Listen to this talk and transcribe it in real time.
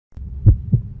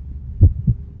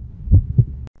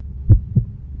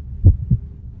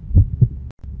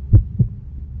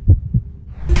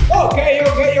Ok.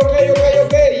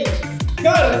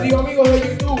 Cardio, amigos de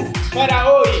YouTube,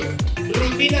 para hoy,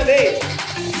 rutina de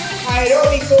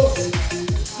aeróbicos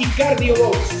y cardio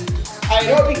box.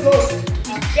 Aeróbicos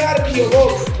y cardio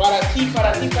box para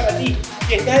ti,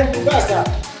 que estás en tu casa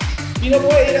y no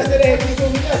puedes ir a hacer ejercicio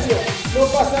en gimnasio. No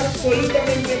pasa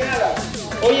absolutamente nada.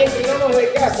 Hoy entrenamos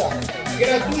de casa,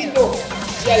 gratuito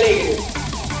y alegre.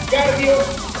 Cardio,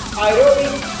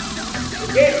 aeróbico,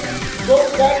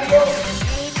 con cardio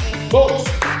box.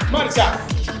 Marcha.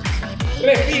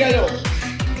 Respíralo.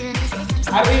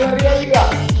 Arriba.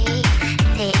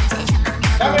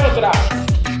 Dame otra.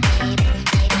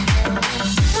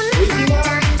 Última.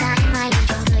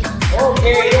 Ok.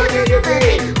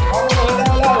 Vámonos de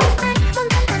lado.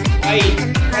 Ahí.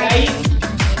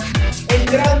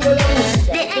 Entrando la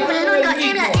música. Entrando el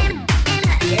ritmo.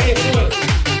 Eso es.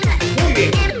 Muy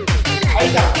bien. Ahí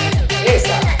está.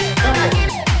 Esa. Vamos.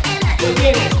 Lo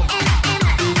tienes.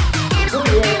 Muy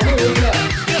buena.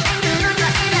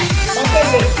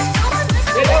 Mantente.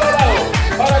 De lado a lado.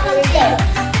 Para calentar.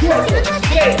 4,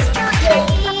 3, 2,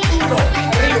 1.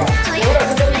 Arriba. Los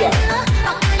brazos arriba.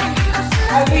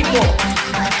 Al ritmo.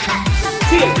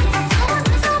 Sigue.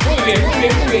 Muy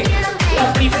bien. La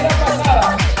primera pasada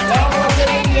la vamos a hacer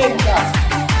en lenta.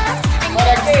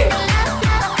 ¿Para qué?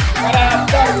 Para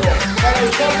adaptarlo. Para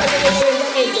usarla como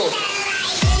calentamiento.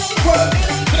 4,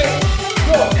 3,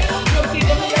 2, no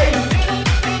quito ni ahí.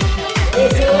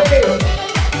 Eso es.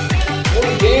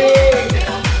 Muy bien.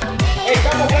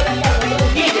 Estamos calentando,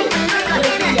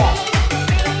 tranquila.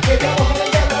 Estamos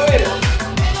calentando, a ver.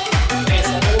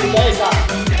 Esa, me gusta esa.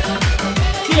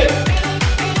 7.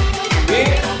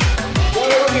 Bien.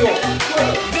 Vuelve conmigo.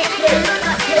 4, 3,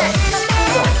 2,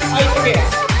 1. Ahí te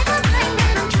quedas.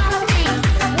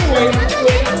 Muy buena.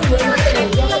 Me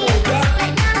gusta.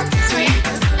 Sí.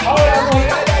 Ahora vamos a ir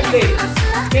adelante.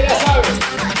 ¿Qué la sabes?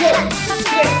 4,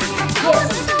 3, 2,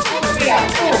 1. Mira.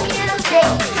 1, 2,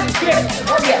 3.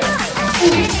 Cambia.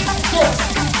 1, 2,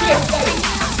 3. Dale.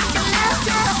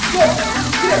 2,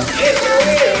 3. Eso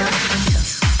es.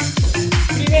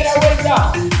 Primera vuelta.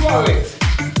 Suave,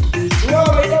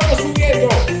 vamos subiendo.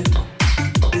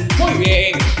 Muy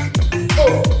bien.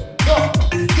 1, 2,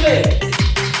 3.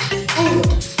 1,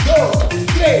 2,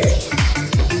 3.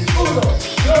 1,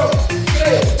 2,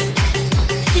 3.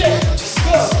 3,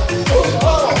 2, 1.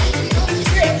 Vamos.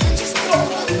 3, 2,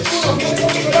 1. Bien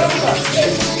conmigo la arriba. 3,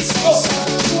 2,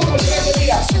 1. El frente,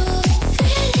 mira.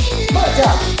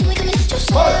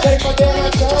 Marcha y patea,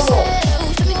 marcha. Vamos.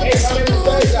 Esa me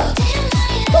gusta, esa.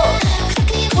 2,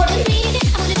 fuerte.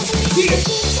 Sigue.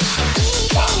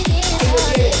 Va. Ahí lo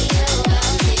tienes.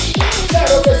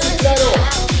 Claro que sí, claro.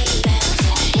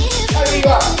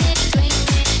 Arriba.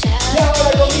 Y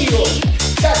ahora conmigo.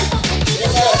 Dale.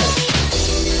 Prepárate.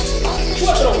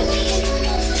 4,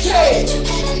 3,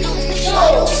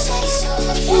 2,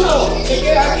 1. Te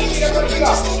quedas aquí, mira por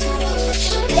arriba.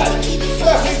 Dale.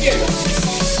 Brazo izquierdo.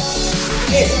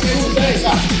 Esa me gusta,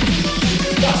 esa.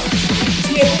 Va.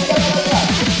 Siempre para atrás.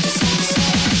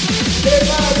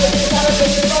 Prepárate.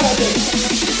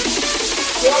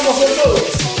 Que vamos con todo.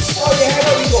 Hoy es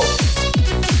aeróbico.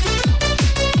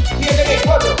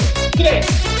 4, 3,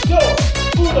 2,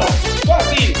 1.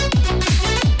 Fácil.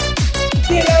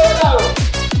 De lado a lado.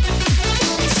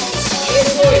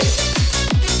 Eso es.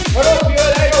 Propio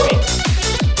del aeróbico.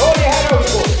 Hoy es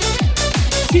aeróbico.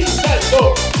 Sin salto.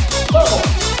 Vamos.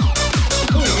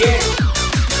 Muy bien.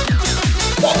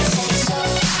 Dale.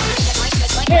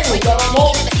 Me gusta,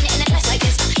 vamos.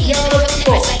 Y ahora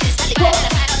conmigo. 4,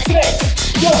 3,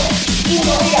 2,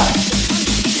 1. Mira.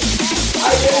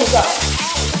 Ahí te gusta.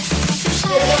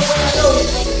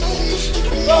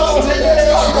 Vamos a echar el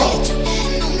bajo.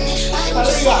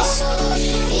 Arriba.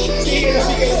 Síguelo.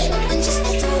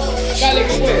 Dale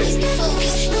que puedes.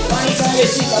 Manita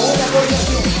derechita, buena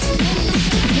coordinación.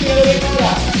 Síguelo de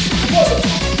cara. 4,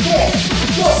 3,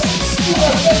 2, 1.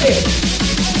 Vete.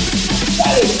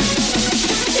 Dale.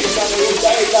 Esa me gusta,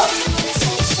 esa.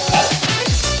 Dale.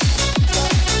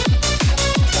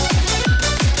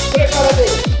 Prepárate.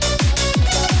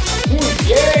 Muy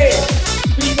bien.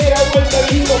 Primera vuelta,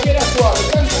 dijimos que era suave.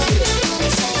 Tranquilo.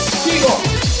 Sigo.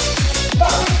 Va.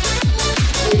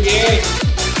 Muy bien.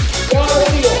 Y ahora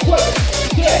conmigo. 4,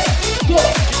 3, 2,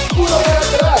 1. Para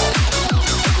atrás.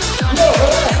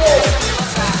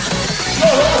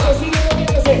 Los brazos siguen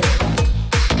moviéndose.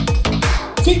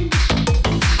 Sí.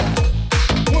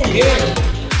 Muy bien.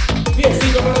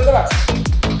 Piecito para atrás.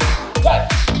 Dale.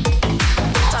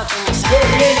 Muy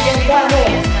bien, y andamos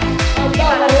de la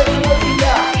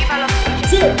rodilla.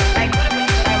 Sí.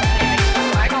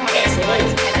 Eso es.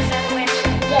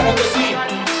 Claro que sí.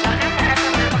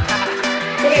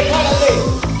 Prepárate.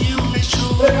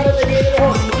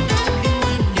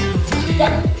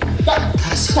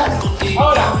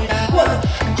 Ahora, 4,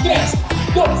 3,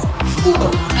 2,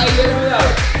 1. Ahí de novedad.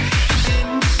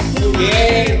 Muy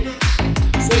bien.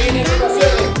 Se vienen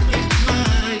rotaciones.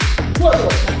 4,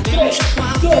 3,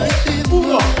 2,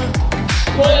 1.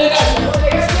 Ponle ganas, ponle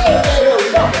ganas.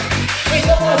 Vamos.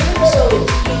 Estamos haciendo.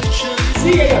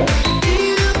 Síguelo.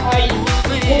 Ahí.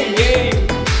 Muy bien.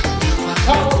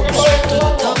 Vamos, que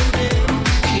podemos.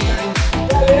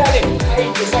 Dale, dale. Ahí,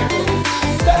 exacto.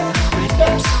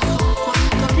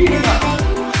 Firma.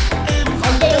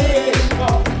 Mantén el pie.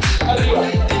 Vamos. Arriba.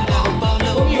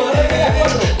 Conmigo, dale las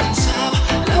 4.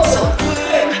 4,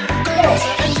 3,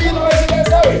 2, 1. A ver si ya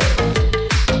sabe.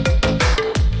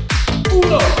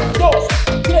 1, 2,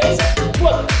 3,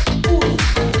 4. 1,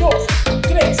 2,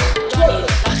 3, 4. 1, 2, 3, 4.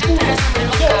 1,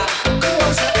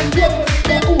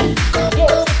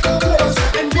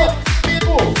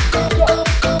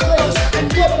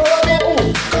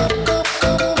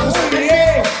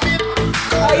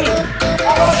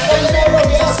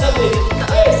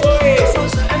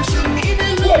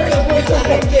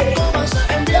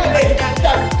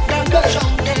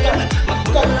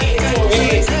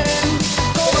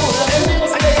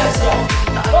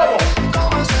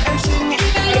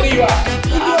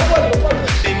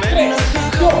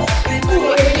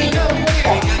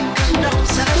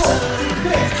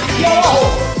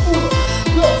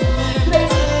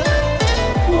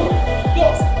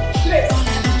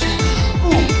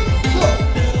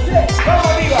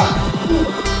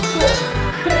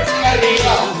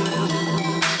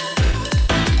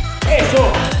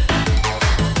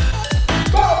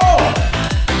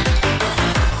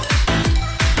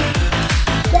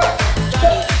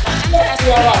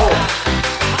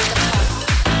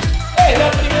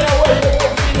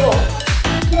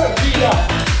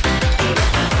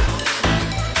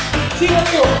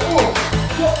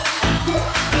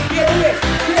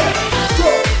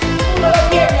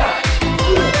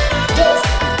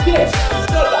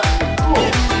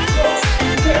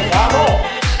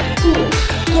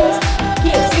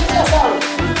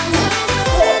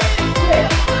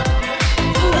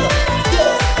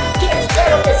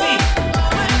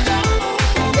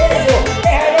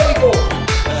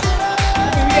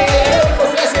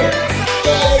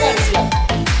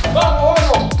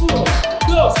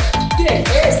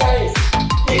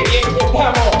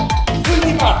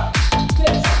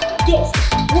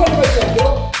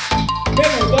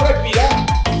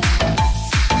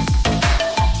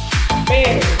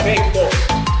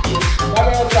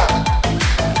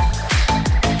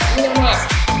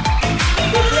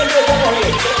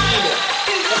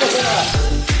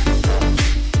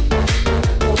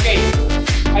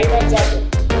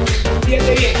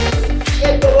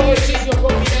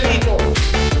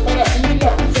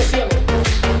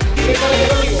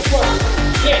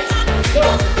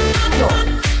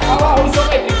 abajo y arriba.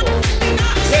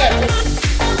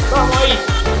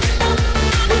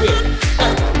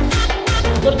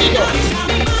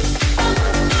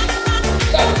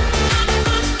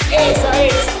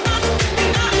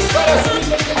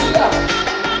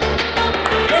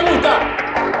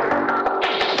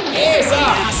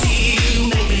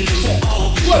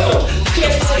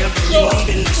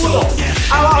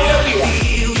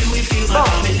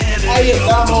 Vamos. Ahí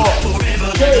estamos.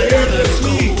 Qué bien,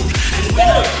 sí.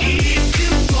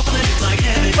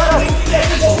 Para subir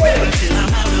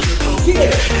sigue.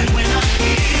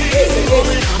 Ese.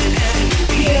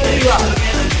 Bien arriba.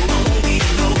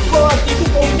 Con actitud,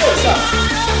 con fuerza.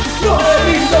 No me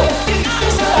rindo.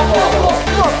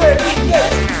 No te rindes.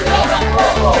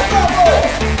 Vamos.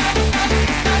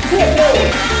 4,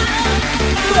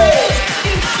 3,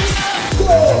 2,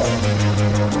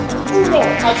 1.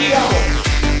 Aquí vamos.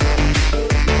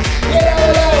 De lado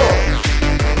a lado.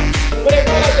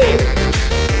 Prepárate.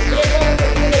 Prepárate,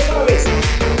 tú lo sabes.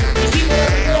 Hicimos la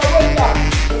primera vuelta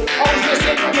a un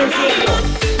 60%.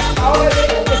 Ahora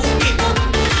tenemos que subir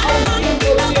a un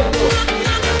 100%.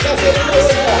 La segunda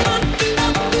vuelta.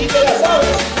 Si te la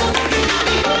sabes,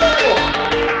 prepáralo.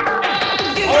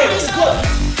 A ver, 4,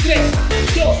 3,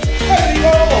 2, arriba,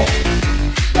 vamos.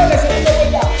 Dale, segunda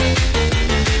vuelta.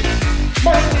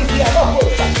 Más intensidad, más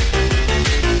fuerza.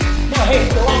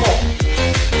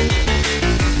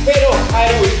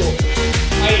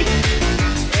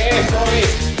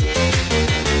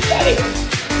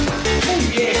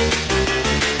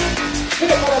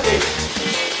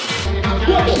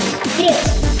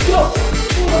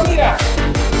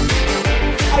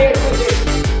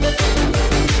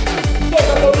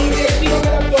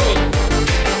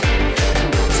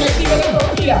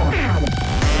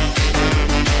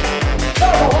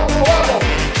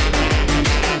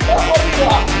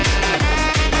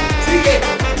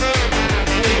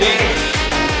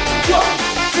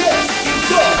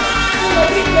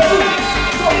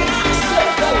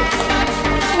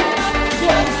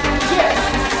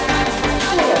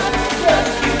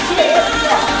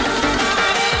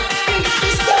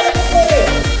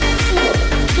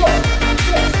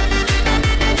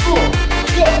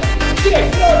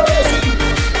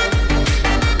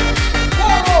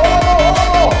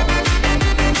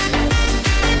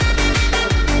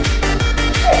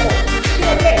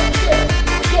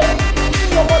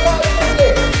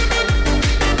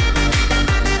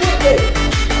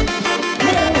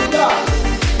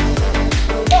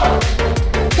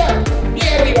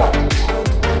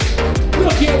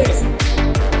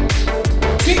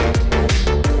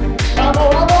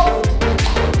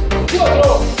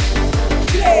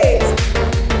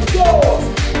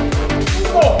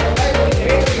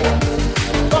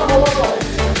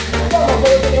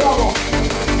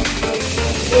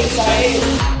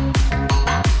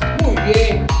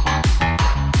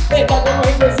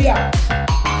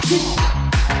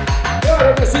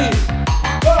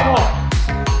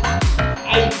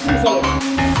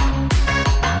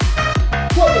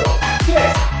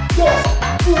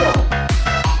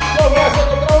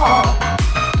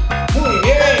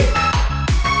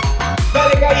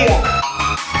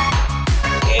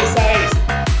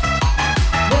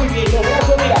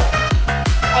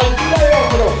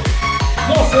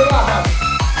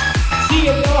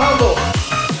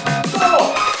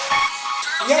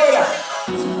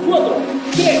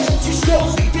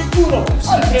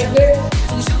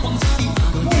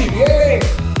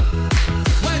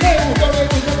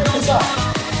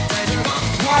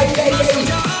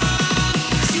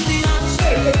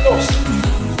 2.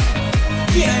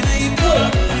 Bien, bueno.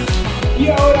 Y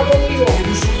ahora conmigo.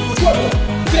 4,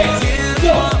 3,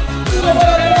 2, 1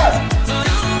 para atrás.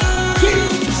 Sí.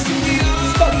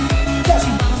 Casi.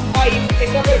 Ahí,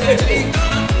 está perfecto.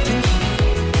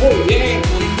 Muy bien.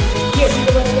 10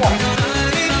 para atrás.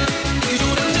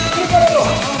 Prepáralo.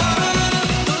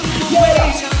 Y ahora,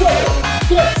 4,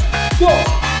 3, 2,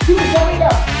 cruza,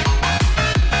 mira.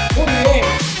 Muy bien.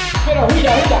 Pero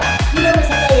mírame esa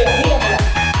cadera, míramela.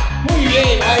 Muy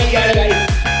bien, ahí.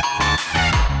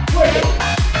 Fuerte.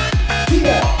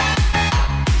 Mira.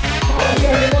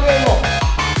 Arriba de modelo.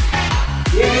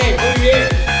 Bien, muy bien.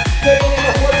 Se vienen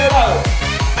los cuatro lados.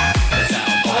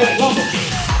 Ahí, vamos.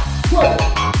 4,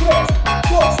 3,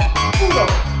 2, 1,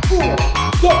 1,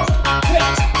 2, 3,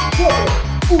 4,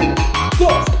 1,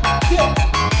 2, 3,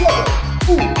 4,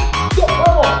 1, 2,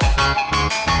 vamos.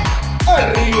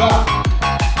 Arriba.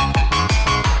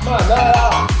 Más nada.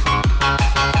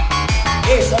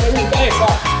 Esa me gusta, esa.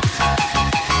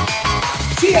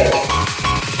 Síguelo.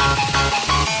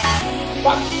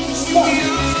 Va.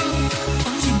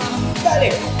 Dale.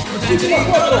 Últimos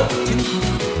 4.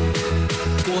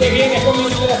 Te vienes conmigo,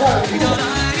 te la sabes. 1, 2,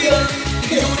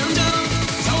 3.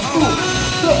 1,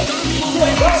 2,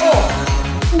 3. Vamos.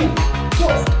 1,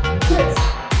 2, 3.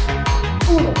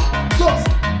 1, 2,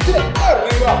 3.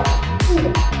 Arriba. 1,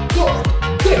 2,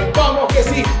 3. Vamos que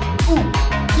sí. 1,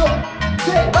 2,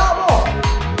 3. Vamos.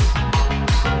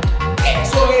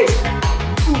 Eso es.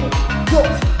 1, 2,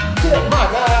 3. Más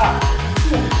nada.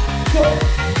 1, 2,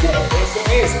 3. Eso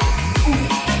es. 1,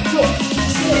 2,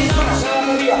 3. Más nada,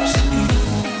 María.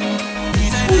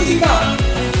 Última.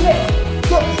 3,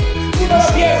 2, 1 la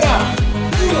pierna.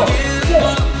 1, 2,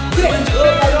 3.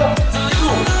 Tócalo.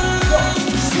 1, 2,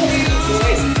 3. Eso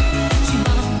es.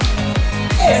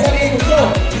 Esa me gustó.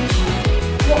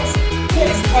 2,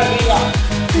 3. Arriba.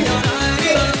 1,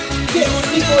 2, 3.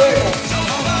 Sí podemos.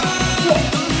 2,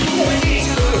 3.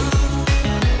 Eso es.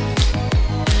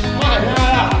 Más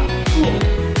nada. 1,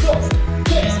 2,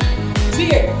 3.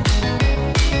 Sigue.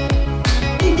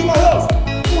 Últimas 2.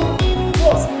 1,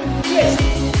 2, 3.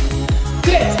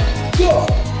 3, 2,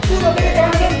 1. Te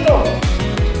quedas adentro.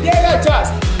 Te agachas.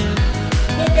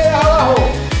 Te quedas abajo.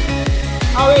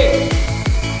 A ver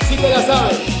si te la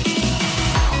sabes.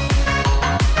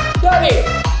 Dale.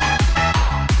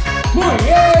 Muy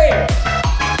bien.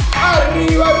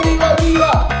 Arriba.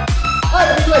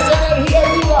 Arriba esa energía,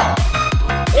 arriba.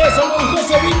 Eso me gustó,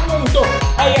 ese beat me gustó.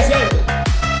 Ahí haciendo.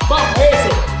 Vamos,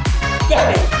 eso.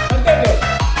 Dale, manténlo.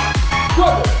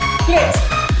 4, 3,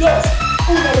 2,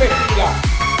 1, respira.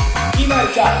 Y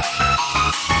marcha.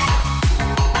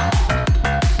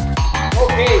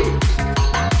 Ok.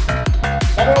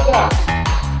 Dame otra.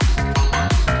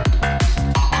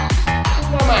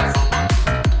 Una más.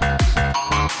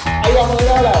 Ahí vamos de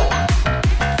lado a lado.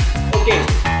 Ok.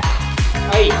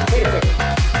 Ahí, perfecto.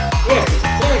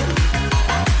 Tranqui.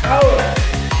 Ahora,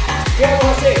 ¿qué vamos a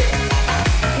hacer?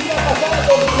 Una pasada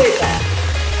completa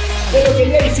de lo que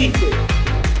ya hiciste.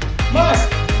 Más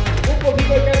un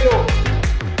poquito de cardio.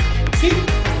 ¿Sí?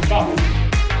 Vamos.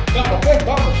 Pues,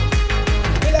 vamos.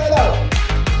 De lado a lado.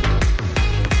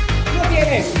 Lo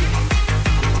tienes.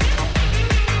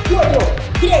 4,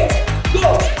 3, 2,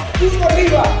 1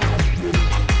 arriba.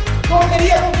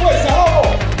 Correría con fuerza, vamos.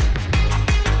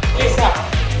 Esa.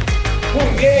 Muy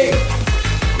bien.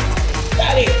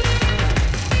 Dale.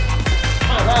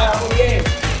 Nada, muy bien.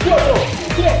 4,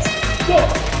 3, 2,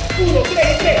 1, 3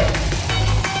 y 3.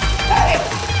 Dale.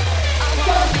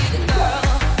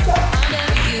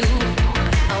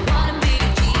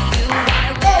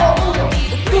 1,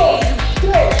 2,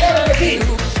 3. Dale que sí.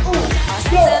 1,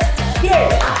 2, 3.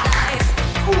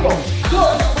 1,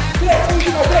 2, 3.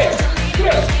 Última 3.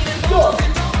 3, 2,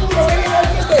 1. Que viene al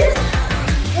frente.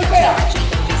 Espera.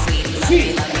 Sí.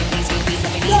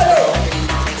 Dale.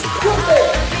 Fuerte.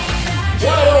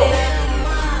 Claro.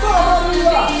 Vamos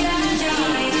arriba.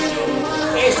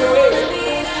 Eso es.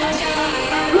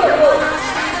 4,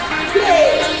 3,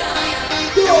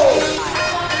 2,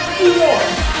 1.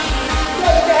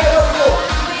 Dale que es al hombro.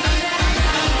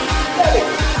 Dale.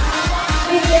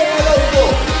 Un pie al hombro.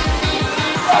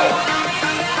 Dale.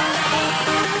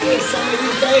 Esa me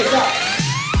gusta, esa.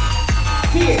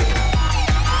 Sigue.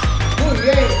 Muy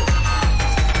bien.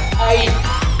 Ahí.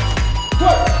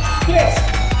 4, 3,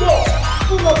 2,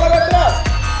 1 para atrás.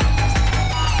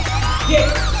 Bien.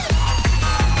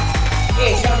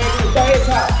 Esa me gusta,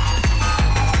 esa.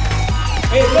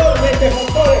 Enormemente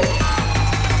motores.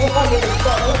 No cambies,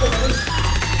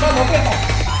 vamos, venga.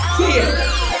 Sigue.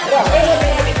 Atrás, esa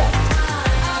temática.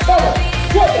 Vamos.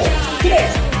 4,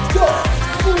 3, 2,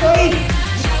 1 ahí.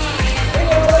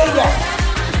 Venga la rodilla.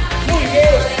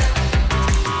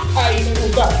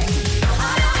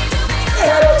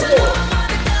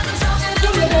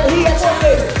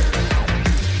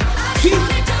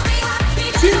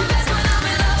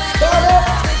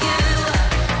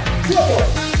 4,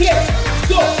 3,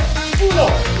 2, 1.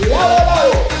 Lado a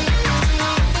lado.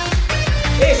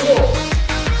 Eso.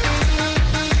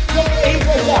 No me dejes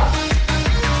fuerza.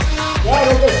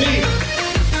 Claro que sí.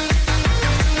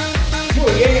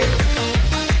 Muy bien.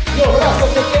 Los brazos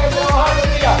se quedan trabajando,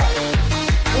 mira.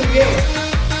 Muy bien.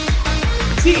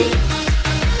 Sí.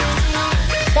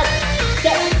 Tac,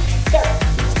 tac, tac.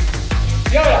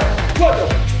 Y ahora, 4,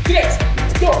 3,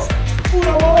 2,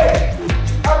 1, mover.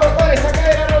 A rotar esa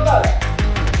cadera, a rotar.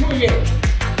 Muy bien.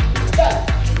 Dale.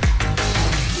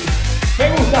 Me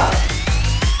gusta.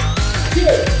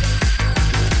 Sigue.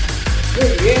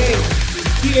 Muy bien.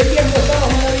 Sigue el tiempo, estamos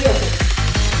maravillosos.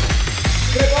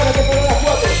 Prepárate para las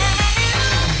 4.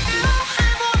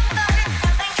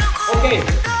 Ok.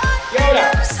 Y ahora,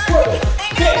 4,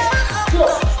 3,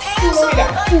 2, 1, mira.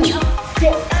 1,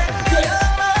 2, 3,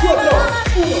 4,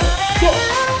 1, 2,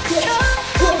 3,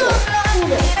 4,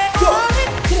 1, 2,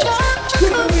 3,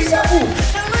 4, mira. 1,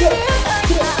 2,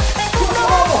 3, 4,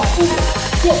 vamos. 1,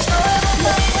 2, 3,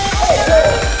 eso.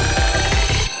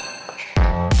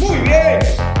 Muy bien.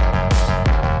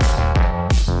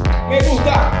 Me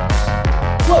gusta.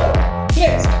 4,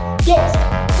 3, 2,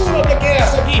 1, te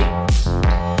quedas aquí.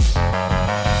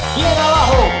 Bien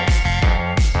abajo.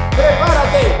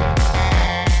 Prepárate.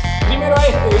 Primero a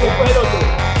este y después el otro.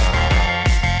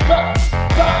 Va,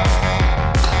 va,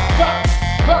 va,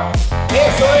 va.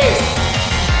 Eso es.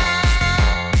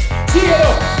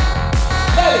 Síguelo.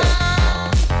 Dale.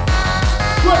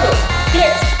 4, 3,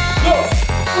 2,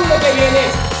 1, te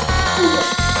vienes. 1,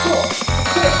 2,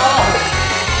 3, abajo.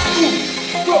 1,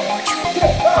 2,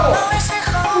 3, vamos.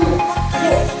 1,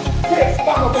 2, 3,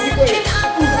 vamos, que si puedes.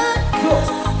 1, 2,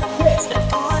 3.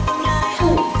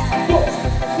 1, 2,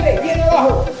 3, bien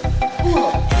abajo. 1,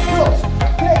 2,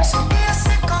 3.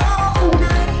 1,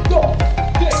 2,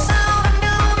 3.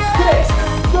 3,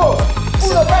 2,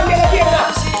 1, cambia la pierna.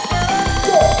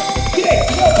 2, 3,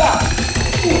 rota.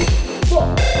 1, 2,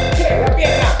 3, la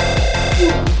pierna.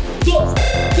 1, 2,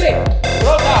 3,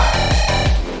 rota.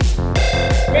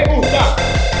 Me gusta.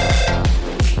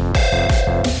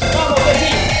 Vamos que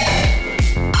sí.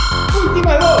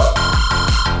 Últimas 2.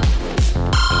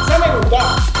 Se me gusta.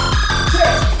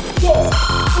 3, 2,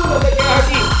 1, te quedas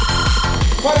aquí.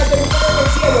 Para terminar en el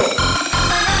cielo.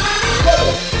 4,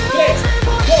 3,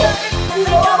 2,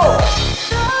 1, vamos.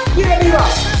 Sigue arriba.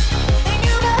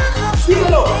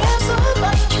 Síguelo.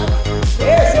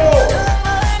 Eso.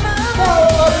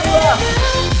 Vamos arriba.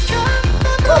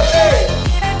 Ok.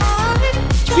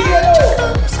 Síguelo.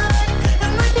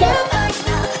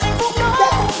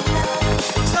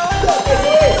 Eso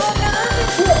es.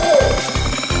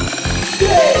 4,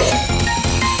 3,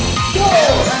 2,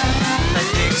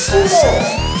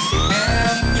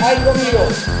 1. Ahí conmigo.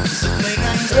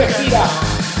 Respira.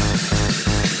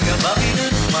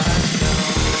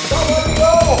 Vamos, amigo,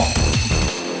 vamos.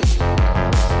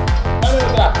 Dame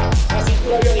otra. La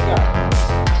cintura biónica.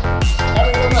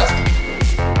 Dame uno más.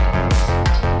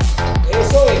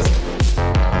 Eso es.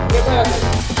 Prepárate.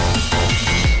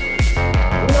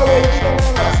 Una vueltita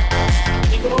nada más.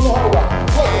 Y tomamos agua.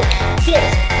 4, 3,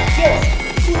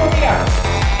 2, 1, mira.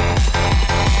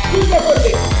 Ultra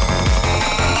fuerte.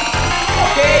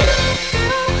 Ok.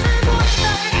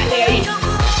 Dale ahí.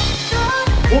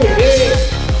 Muy bien.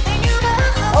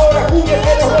 Ahora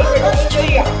cúbrete los golpes cuando te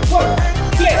diga. 4,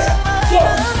 3, 2,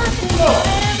 1.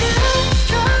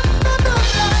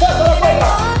 Pasa la cuerda.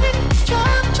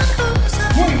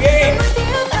 Muy bien.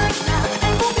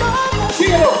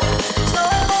 Síguelo.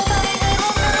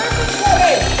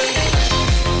 Dale.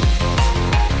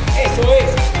 Eso es.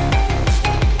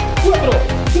 4,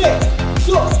 3,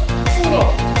 2, 1.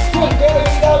 Golpe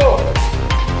olvidado.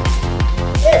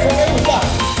 Eso me gusta.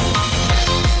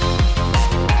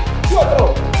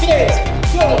 4, 3,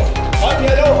 2,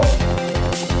 cámbialo.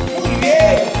 Muy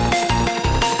bien.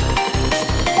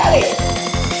 Dale.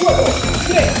 4,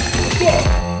 3, 2,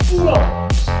 1.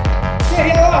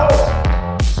 Desde abajo.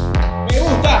 Me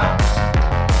gusta.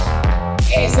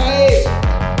 Esa es.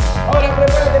 Ahora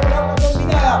prepárate para una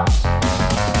combinada.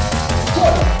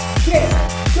 4, 3,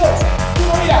 2,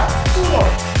 1, mira. 1,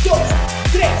 2,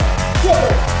 3, 4,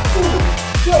 1,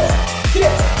 2,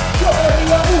 3, 4,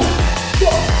 arriba. 1,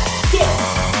 2, 3,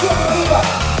 4, arriba.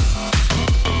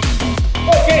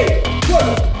 Ok.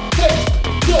 4, 3,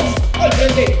 2, al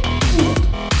frente. 1,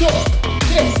 2,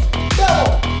 3, vamos.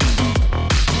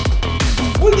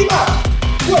 Última.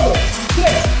 4,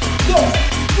 3, 2,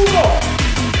 1.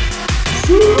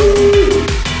 ¡Sí!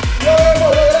 Lo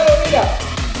hemos logrado, mira.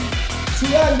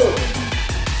 Sudando.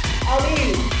 A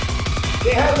 1000.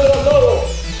 Dejándolo todo.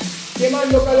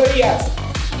 Quemando calorías.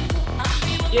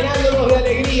 Llenándonos de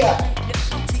alegría.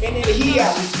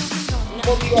 energía,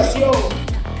 motivación,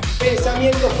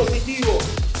 pensamientos positivos,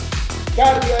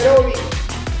 cardio aeróbico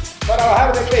para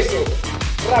bajar de peso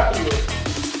rápido,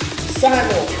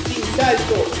 sano, sin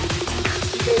salto.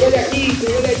 Si te duele aquí,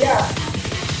 te duele allá,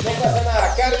 no pasa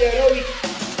nada. Cardio aeróbico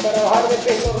para bajar de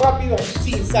peso rápido,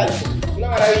 sin salto. Una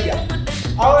maravilla.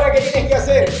 Ahora, ¿qué tienes que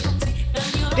hacer?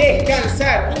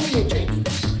 Descansar un minuto,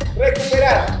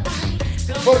 recuperar,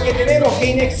 porque tenemos que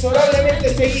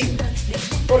inexorablemente seguir,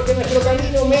 porque nuestro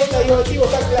camino, meta y objetivo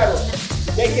está claro,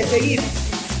 y hay que seguir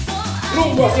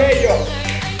rumbo hacia ello.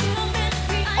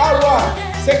 Agua,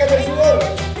 sécate el sudor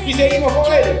y seguimos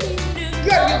con él.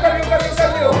 Cardio, cardio, cardio,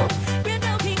 cardio.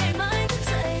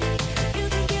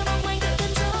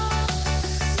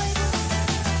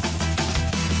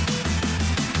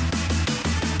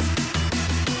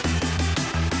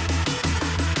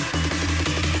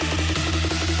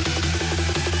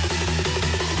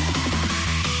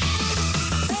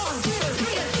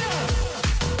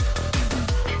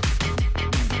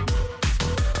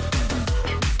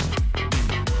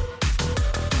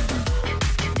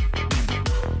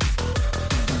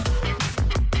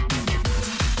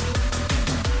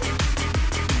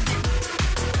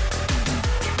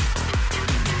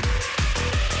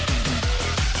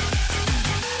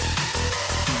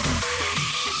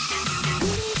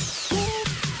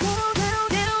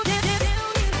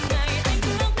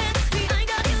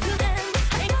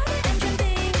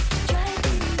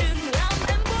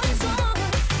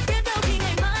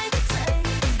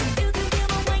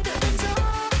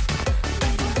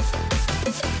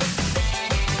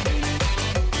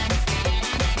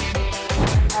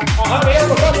 Ajá, mira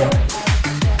cómo estamos.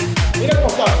 Mira cómo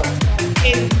estamos.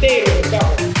 Entero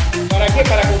estamos. ¿Para qué?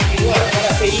 Para continuar,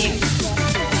 para seguir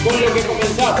con lo que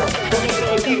comenzamos, con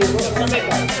nuestro objetivo, con nuestra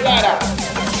meta clara.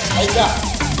 Ahí está.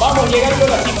 Vamos llegando a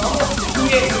la cima. Vamos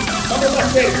subiendo. Vamos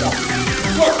más cerca.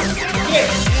 4, 3,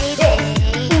 2,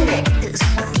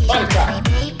 1. Marcha.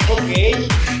 Ok.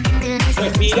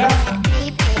 Respira.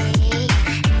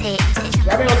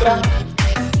 Dame otra.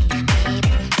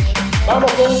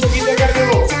 Vamos con un poquito de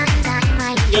cardio.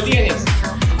 Lo tienes.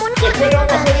 Después lo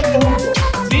vamos a hacer todos juntos.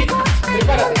 ¿Sí?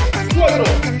 Prepárate. 4,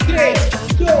 3,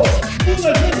 2, 1. El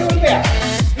frente golpea.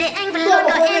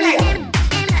 Vamos con energía.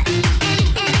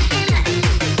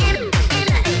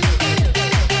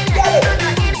 Dale.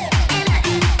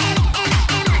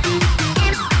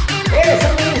 Eso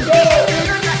me gustó.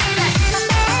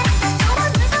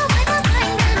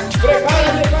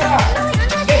 Prepárate para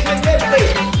defenderte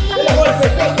de los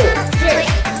golpes. 4, 3,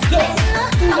 2,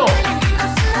 1.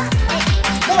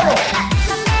 ¡Vamos!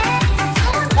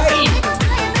 Ahí.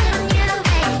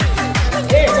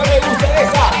 Esa me gusta,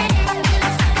 esa.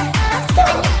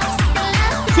 ¡Vamos!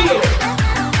 Síguelo.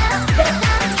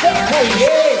 Muy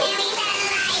bien.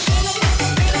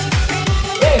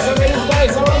 Esa me gusta,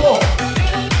 esa. Vamos.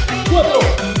 4,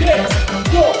 3,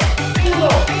 2, 1.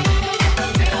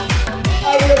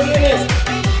 Ahí lo tienes.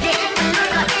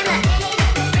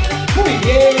 Muy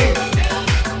bien.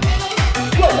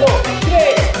 4,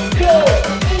 3, 2,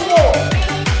 1.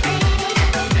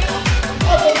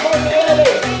 Acompáñale.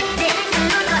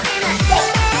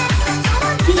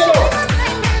 Síguelo.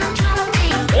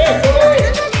 Eso es.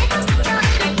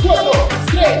 4,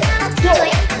 3, 2,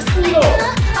 1.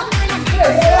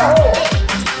 3 de abajo.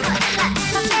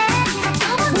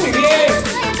 Muy bien.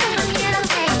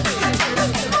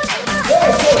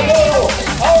 Eso es todo.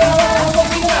 Ahora vamos a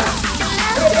continuar.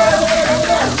 Prepárate para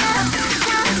caminar.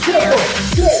 4,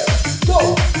 3, 2,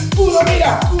 1,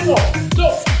 mira. 1,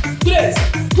 2, 3,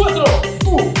 4,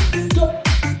 1, 2,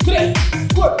 3,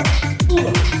 4,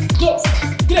 1, 2,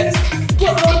 3,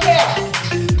 4, golpea.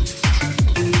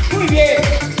 Muy bien.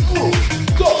 1,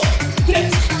 2,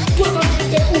 3, 4,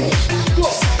 1, 2,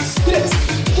 3,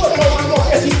 4, vamos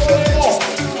que sí podemos.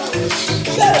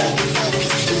 Dale.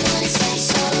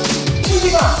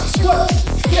 Última. 4,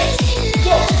 3,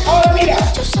 2, ahora mira.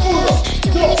 1,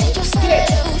 2, 3,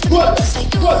 4,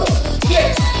 4,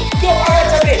 3, 2,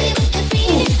 agáchate.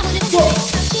 1, 2,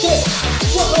 3,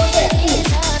 4, 1,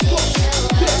 2,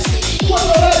 3,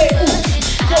 4, dale. 1,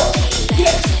 2,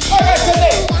 3, agáchate.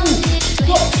 1,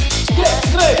 2, 3,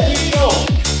 respiro.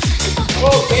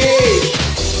 Ok.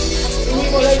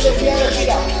 Subimos la intensidad,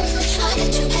 respira.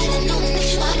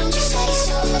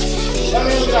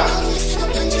 Dame otra.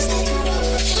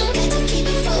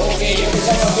 Ok,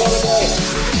 empezamos a hacer otra vez.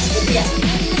 Respira.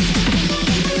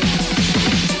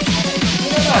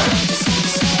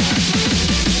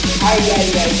 Ay,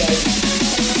 ay, ay, ay.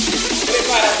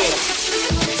 Prepárate.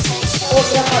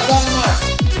 Otra pasada más.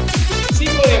 Sí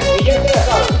podemos, y ya te la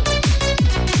sabes.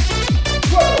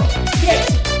 4, 3,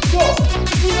 2,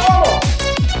 1, vamos.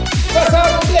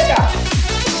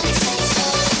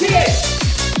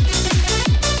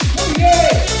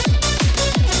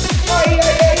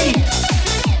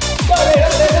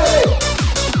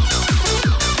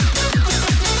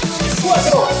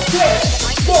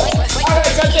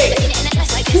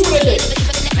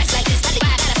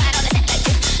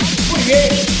 bien.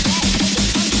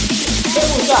 Me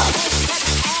gusta.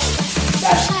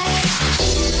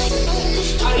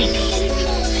 Ahí.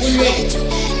 Muy bien.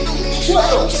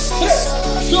 4, 3,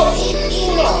 2,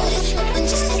 1.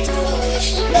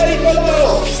 Clarito al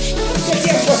lado. ¿Qué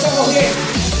tiempo? Estamos bien.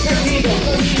 Tranquilo,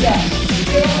 tranquila.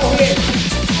 Que vamos bien.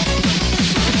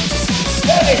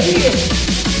 Dale, sigue.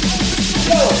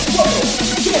 Lado, 4,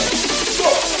 3, 2,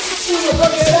 1.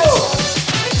 Cambia de lado.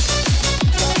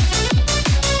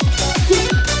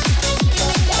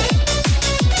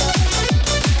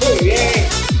 Muy bien.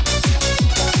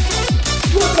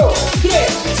 4, 3,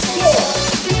 2,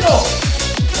 1.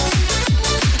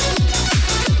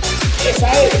 Esa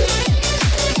es.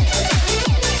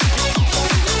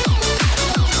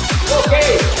 Ok.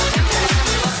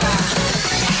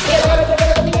 Prepárate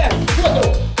para caminar. 4,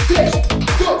 3,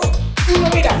 2, 1.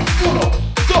 Mira. 1,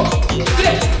 2,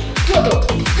 3, 4,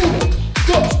 1,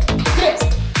 2, 3,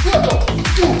 4,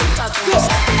 1, 2, 3,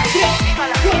 4, 1, 2,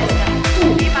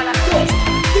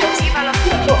 3,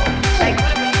 4.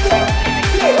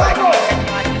 ¡Vamos!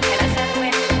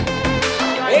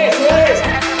 Eso es.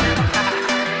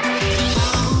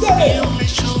 Dale.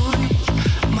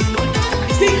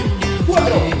 5,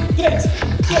 4, 3,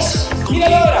 2.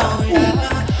 Míralo ahora. 1,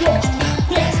 2,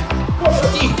 3, 4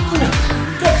 aquí. 1,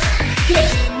 2, 3.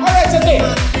 Agáchate.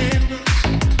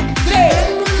 3,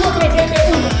 4 en frente.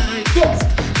 1, 2,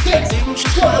 3,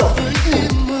 4. 1,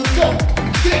 2,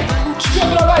 3,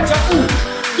 4. Agacha. 1,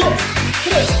 2,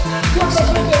 3, 4 en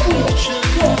frente. 1,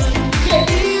 2, 3.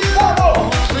 ¡Vamos!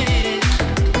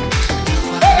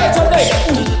 Agáchate.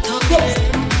 1, 2,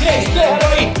 3. Déjalo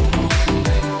ahí.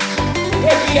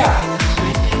 Respira.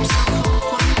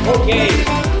 Ok.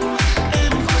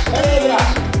 Dale otra.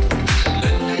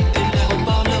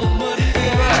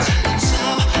 Una más.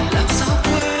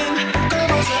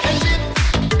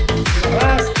 Una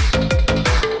más.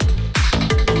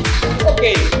 Ok.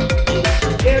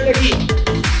 Quédate aquí.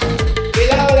 De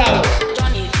lado a lado.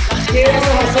 ¿Qué vamos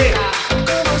a hacer?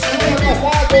 Una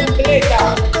pasada completa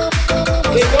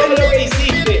de todo lo que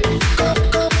hiciste.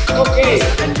 Ok.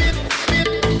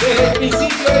 Desde el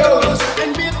principio de hoy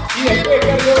y después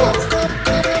cardio.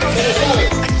 ¿Te lo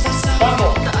sabes?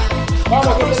 Vamos.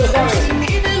 Vamos que te lo sabes.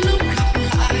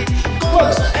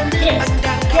 4, 3,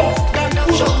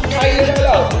 2, 1. Ahí de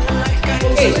lado.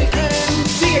 Ok.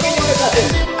 Sigue que ya empezaste.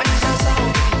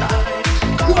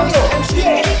 4, 3,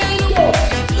 2,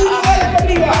 1. Dale para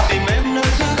arriba.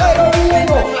 Dale, muy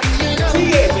bueno.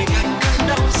 Sigue.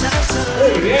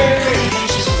 Muy bien.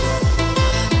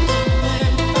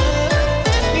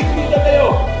 Disfrútatelo.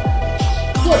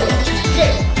 4,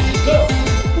 3, 2,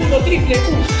 1. Triple. 1,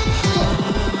 2,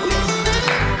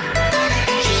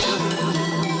 3.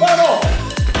 ¡Vamos!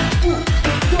 1,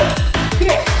 2,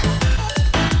 3.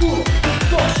 1,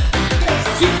 2, 3.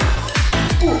 Sí.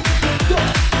 1, 2,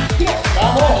 3.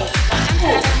 ¡Vamos!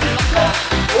 1,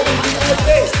 2,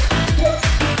 3, 3,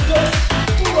 2,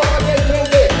 1. Hacia el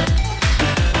frente.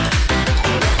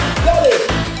 Dale.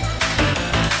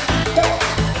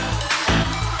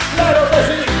 Claro que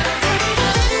sí.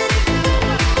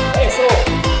 Eso.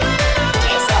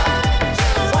 Esa.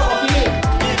 Vamos, Pili.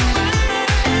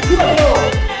 4,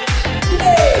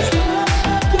 3,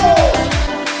 2,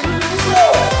 1.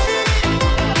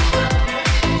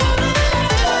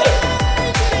 Dale.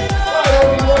 Claro,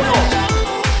 muy bueno.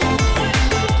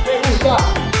 Me gusta.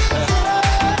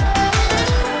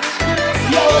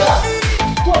 Y ahora,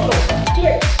 4,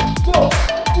 3, 2,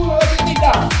 1. La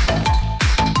piernita.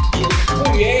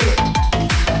 Muy bien.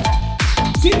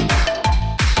 Sí.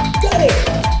 Dale.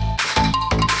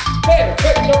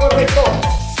 Perfecto, correcto.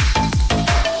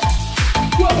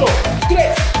 4,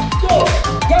 3, 2.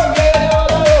 Cambia de lado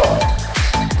a lado.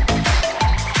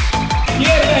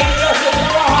 Piernas y brazos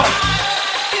trabajan.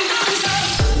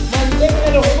 Mantén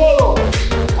los codos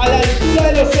a la altura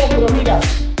de los hombros. Mira.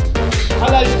 A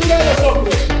la altura de los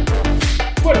hombros.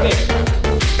 Fuerte.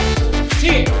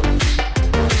 Sí.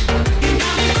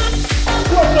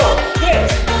 4,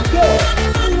 3, 2,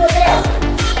 1. Atrás.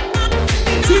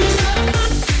 Sí.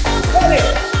 Dale.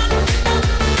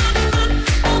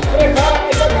 Prepara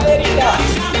esa caderita.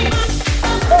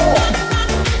 Vamos.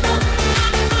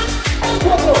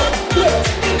 4, 3,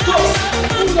 2,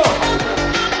 1.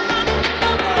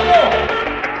 Vamos.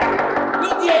 Lo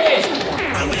tienes.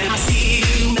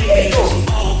 Eso.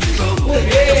 Muy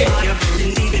bien.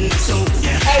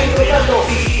 Ahí rotando.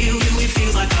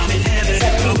 Esa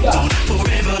me gusta.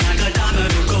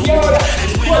 Y ahora,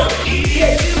 4,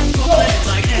 3, 2,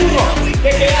 1. Te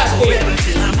quedaste.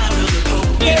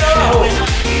 Bien abajo.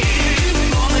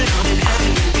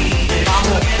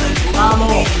 Vamos.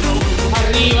 Vamos.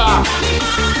 Arriba.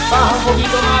 Baja un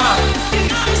poquito más.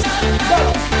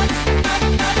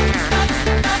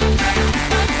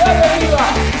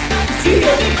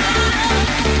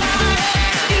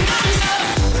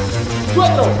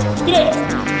 4, 3, 2,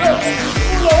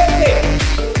 1, vente.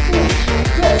 1,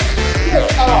 2, 3,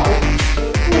 abajo.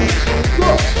 1,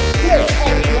 2, 3,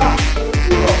 arriba.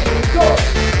 1, 2,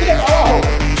 3, abajo.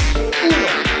 1,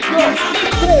 2,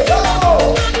 3,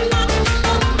 vamos.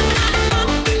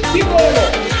 Sí podemos.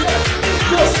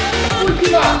 2,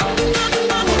 última.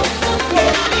 1, 2,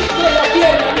 3, la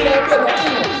pierna, mira la pierna.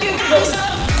 1, 2,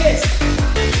 3.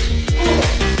 1,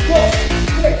 2,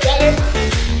 3, dale.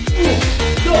 1,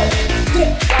 2, 3,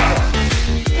 vamos.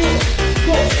 1,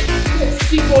 2, 3,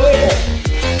 sí podemos.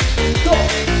 2,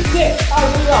 3,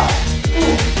 arriba.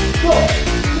 1, 2,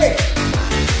 3.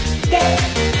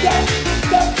 Ya,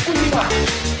 última.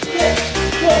 3,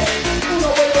 2, 1,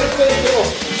 vuelvo al centro.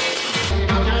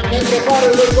 Me preparo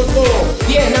y voy con todo.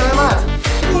 10 nada más.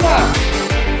 1,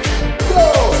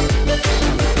 2,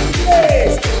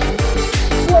 3,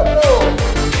 4,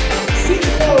 5,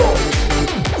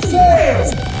 6,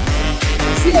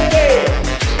 7,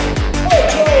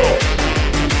 8,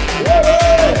 9,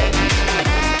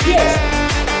 10.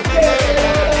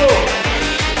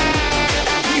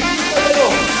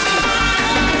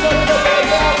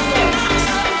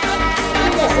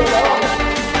 Una sola, vamos.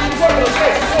 4,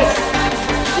 3, 2,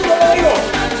 1, lo digo.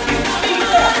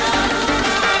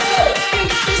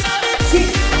 Sí.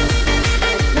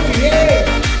 Muy bien.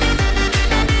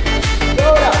 Y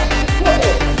ahora, 4,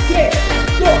 3,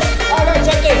 2,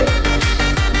 agáchate.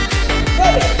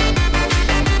 Dale.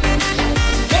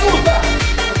 Me gusta.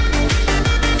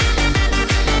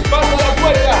 Pasa la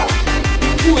puerta.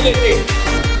 Públete.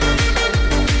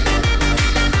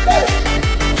 Dale.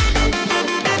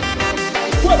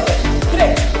 4,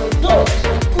 3, 2,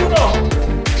 1.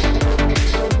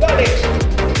 Dale.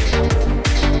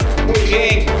 Muy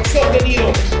bien. Sostenido.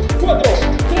 4,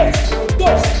 3,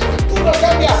 2, 1.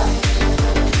 Cambia.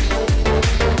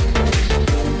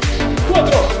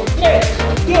 4, 3,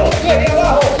 2, 3 de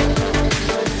abajo.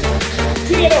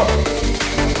 Síguelo.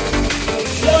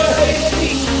 Y ahora seguimos así.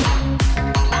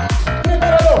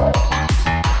 Prepáralo.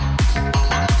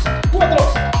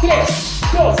 4, 3,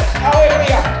 2. A ver,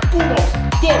 mira. 1,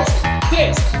 2,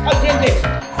 3. Al frente.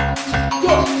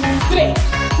 2, 3,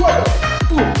 4.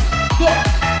 1, 2,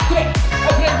 3.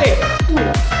 Al frente. 1,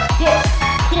 2,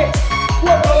 3,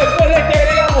 4. Después de este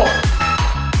agregamos.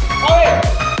 A ver.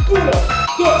 1,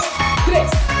 2, 3,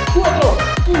 4.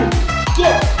 1, 2,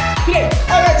 3.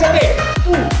 Agáchate.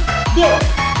 1, 2,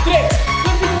 3.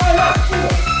 Repito una vez más. 1,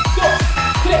 2,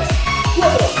 3,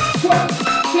 4, 4,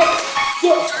 3, 2.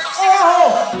 Abajo.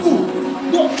 1,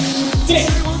 2, 3,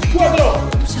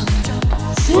 4.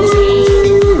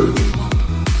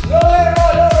 ¡Lo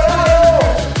hemos logrado!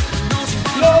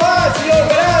 ¡Lo has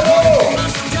logrado!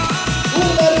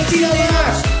 Una rutina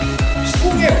más,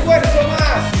 un esfuerzo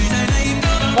más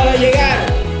para llegar,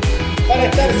 para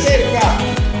estar cerca,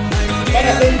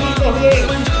 para sentirnos bien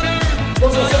con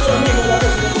nosotros mismos. La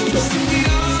próxima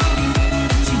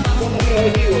con nuestros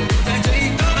objetivos.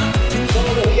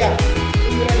 Todos los días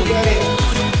un granito de arena.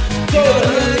 Todos los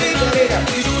días un granito de arena.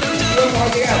 Y vamos a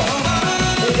llegar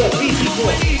en lo físico, en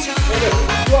lo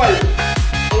espiritual,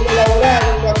 en lo laboral,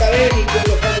 en lo académico, en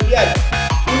lo familiar.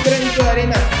 Un granito de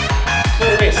arena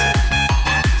por vez.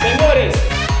 Señores,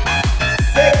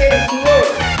 sequen sudor,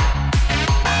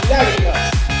 lágrimas.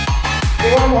 ¿Qué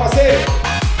vamos a hacer?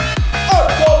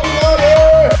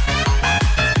 ¡Abdominales!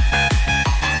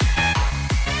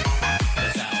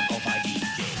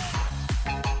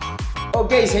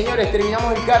 Ok, señores,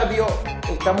 terminamos el cardio.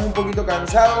 Estamos un poquito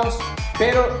cansados,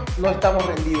 pero no estamos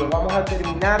rendidos. Vamos a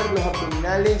terminar los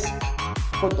abdominales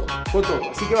con todo.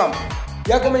 Así que vamos.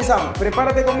 Ya comenzamos.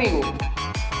 Prepárate conmigo.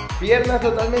 Piernas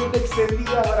totalmente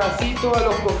extendidas, bracitos a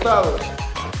los costados.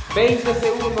 20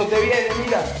 segundos, te viene,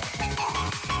 mira.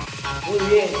 Muy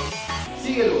bien.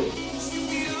 Síguelo.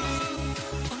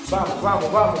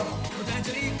 Vamos.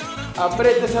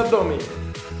 Aprieta ese abdomen.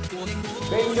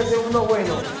 20 segundos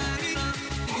buenos.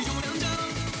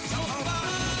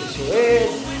 Eso es.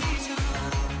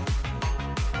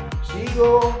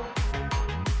 Sigo.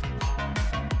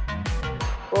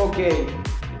 Ok.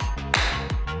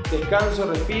 Descanso,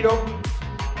 respiro.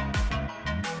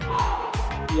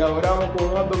 Y ahora vamos con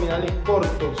unos abdominales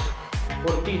cortitos.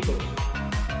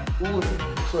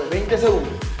 Eso es, 20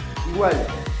 segundos. Igual.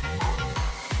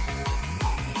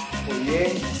 Muy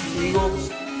bien. Sigo.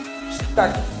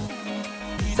 Tac.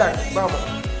 Vamos.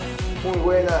 Muy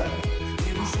buena.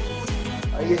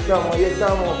 Ahí estamos.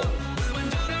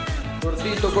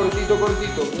 Cortito.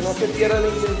 Que no se pierda la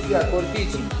intensidad.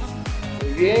 Cortito.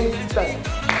 Muy bien. Tac.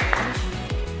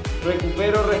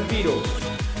 Recupero, respiro.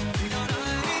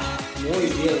 Muy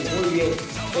bien.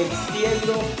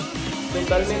 Extiendo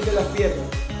totalmente las piernas.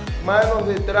 Manos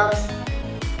detrás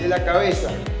de la cabeza.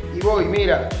 Y voy,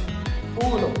 mira.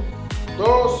 1,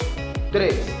 2,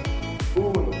 3.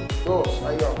 1, 2,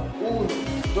 ahí vamos. 1,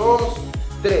 2,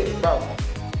 3. Vamos.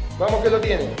 Vamos que lo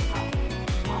tienen.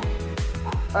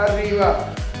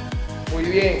 Arriba. Muy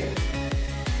bien.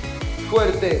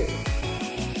 Fuerte.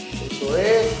 Eso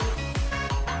es.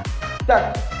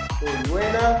 Tac. Muy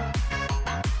buena.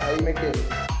 Ahí me quedo.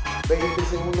 20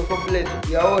 segundos completos.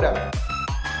 Y ahora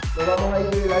nos vamos a ir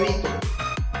de ladito.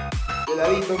 De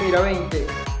ladito, mira, 20.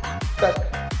 Tac,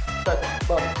 tac,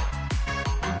 vamos.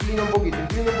 Inclina un poquito,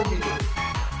 inclina un poquito.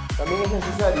 También es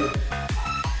necesario.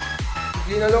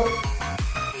 Inclínalo.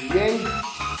 Muy bien.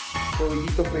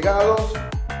 Tobillitos pegados.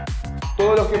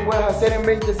 Todo lo que puedas hacer en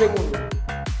 20 segundos.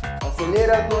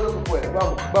 Acelera todo lo que puedas.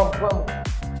 Vamos, vamos, vamos.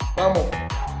 Vamos.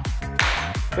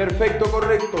 Perfecto,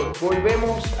 correcto.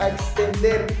 Volvemos a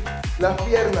extender las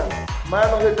piernas.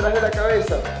 Manos detrás de la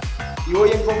cabeza. Y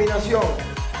voy en combinación.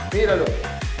 Míralo.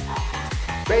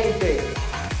 20.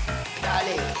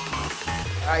 Dale.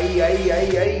 Ahí, ahí,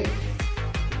 ahí, ahí.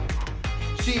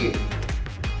 Sigue.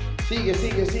 Sigue,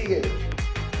 sigue, sigue.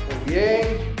 Muy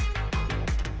bien.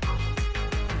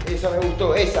 Esa me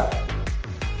gustó, esa.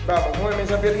 Vamos, mueve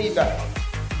esa piernita.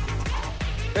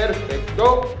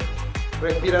 Perfecto.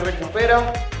 Respira,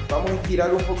 recupera. Vamos a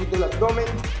estirar un poquito el abdomen.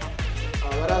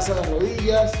 Abraza las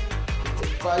rodillas.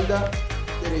 Espalda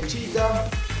derechita.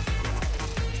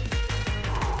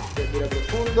 Respira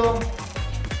profundo.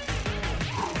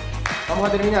 Vamos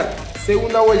a terminar.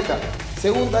 Segunda vuelta.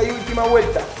 Segunda y última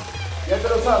vuelta. Ya te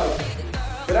lo sabes.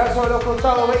 Brazos a los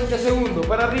costados, 20 segundos.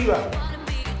 Para arriba.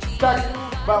 Tac.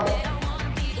 Vamos.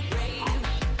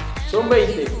 Son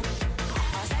 20.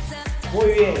 Muy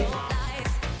bien.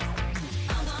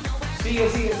 Sigue,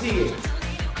 sigue, sigue.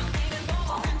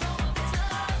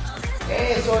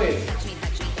 Eso es.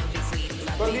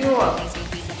 Continúa.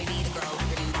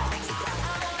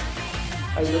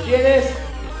 Ahí lo tienes.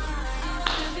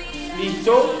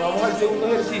 Listo. Vamos al segundo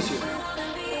ejercicio.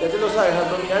 Ya te lo sabes,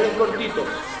 abdominales cortitos.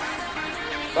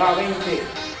 Va, 20.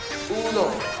 1,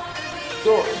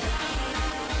 2,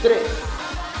 3.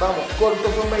 Vamos,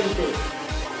 cortos son 20.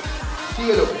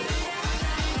 Síguelo.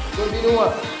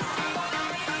 Continúa.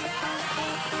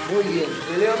 Muy bien.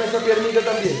 Elévame esa piernita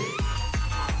también.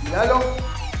 Inhalo.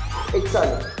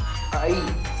 Exhala. Ahí.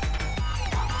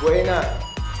 Buena.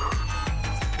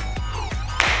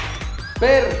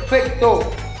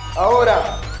 Perfecto.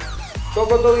 Ahora,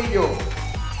 toco tobillo.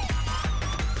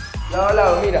 Lado a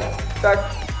lado, mira. Tac.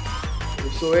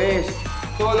 Eso es.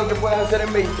 Todo lo que puedas hacer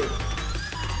en 20.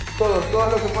 Todo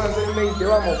lo que puedas hacer en 20.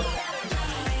 Vamos.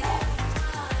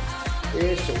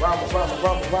 Eso, vamos, vamos,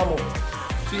 vamos, vamos.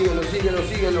 Síguelo, síguelo,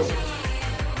 síguelo.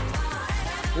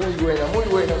 Muy buena, muy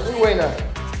buena, muy buena.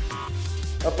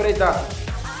 Aprieta.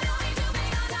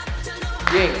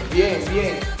 Bien, bien,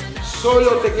 bien.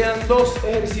 Solo te quedan 2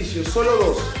 ejercicios, solo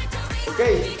 2. ¿Ok?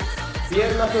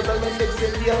 Piernas totalmente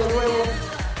extendidas de nuevo.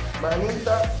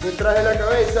 Manita detrás de la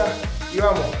cabeza. Y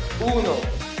vamos. 1,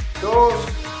 2,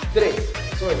 3.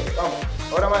 Eso es, vamos.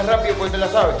 Ahora más rápido porque te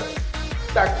la sabes.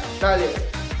 Tac, dale.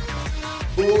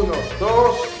 1,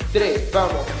 2, 3.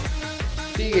 Vamos.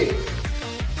 Sigue.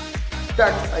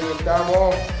 Tac, ahí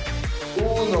estamos.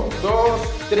 1, 2,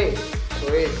 3.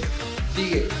 Eso es.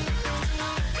 Sigue.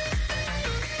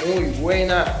 Muy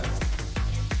buena.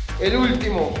 El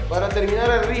último, para terminar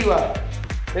arriba,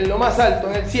 en lo más alto,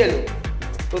 en el cielo.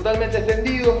 Totalmente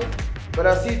extendido.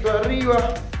 Bracito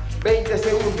arriba. 20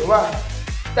 segundos. Va.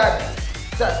 Tac,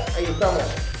 tac. Ahí estamos.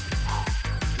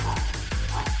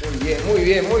 Muy bien, muy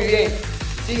bien, muy bien.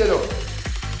 Síguelo.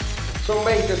 Son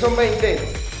 20, son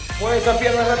 20. Mueve esa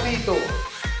pierna rapidito.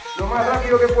 Lo más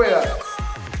rápido que puedas.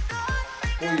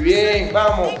 Muy bien,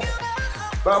 vamos.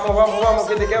 Vamos, vamos, vamos,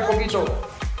 que te queda poquito.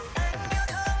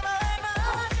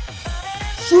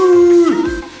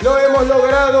 ¡Sí! Lo hemos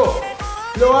logrado.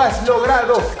 Lo has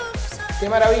logrado. ¡Qué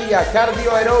maravilla!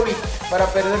 Cardio aeróbico para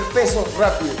perder peso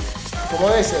rápido. Como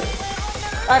debe ser.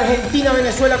 Argentina,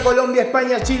 Venezuela, Colombia,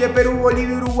 España, Chile, Perú,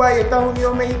 Bolivia, Uruguay, Estados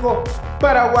Unidos, México,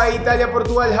 Paraguay, Italia,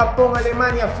 Portugal, Japón,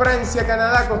 Alemania, Francia,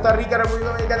 Canadá, Costa Rica, República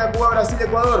Dominicana, Cuba, Brasil,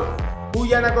 Ecuador,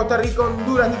 Guyana, Costa Rica,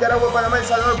 Honduras, Nicaragua, Panamá, El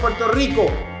Salvador, Puerto Rico.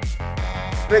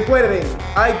 Recuerden,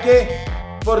 hay que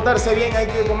portarse bien, hay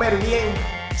que comer bien,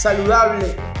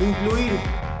 saludable, incluir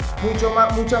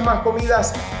muchas más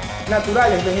comidas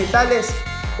naturales, vegetales,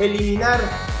 eliminar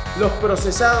los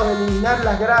procesados, eliminar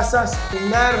las grasas,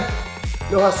 eliminar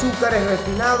los azúcares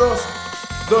refinados,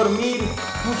 dormir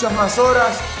muchas más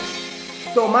horas,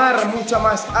 tomar mucha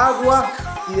más agua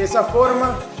y de esa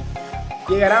forma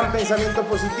llegarán pensamientos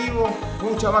positivos,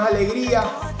 mucha más alegría,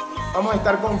 vamos a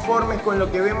estar conformes con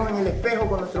lo que vemos en el espejo,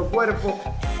 con nuestro cuerpo,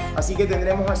 Así que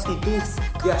tendremos actitud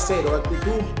de acero,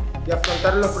 actitud de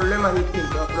afrontar los problemas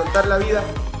distintos, afrontar la vida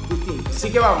distinta.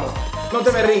 Así que vamos, no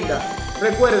te me rindas.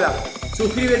 Recuerda,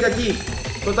 suscríbete aquí,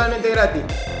 totalmente gratis,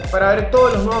 para ver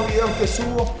todos los nuevos videos que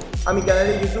subo a mi canal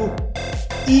de YouTube.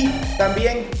 Y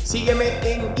también sígueme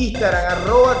en Instagram,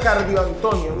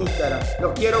 @cardioantonio en Instagram.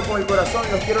 Los quiero con el corazón,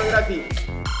 los quiero gratis.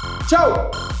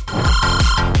 ¡Chao!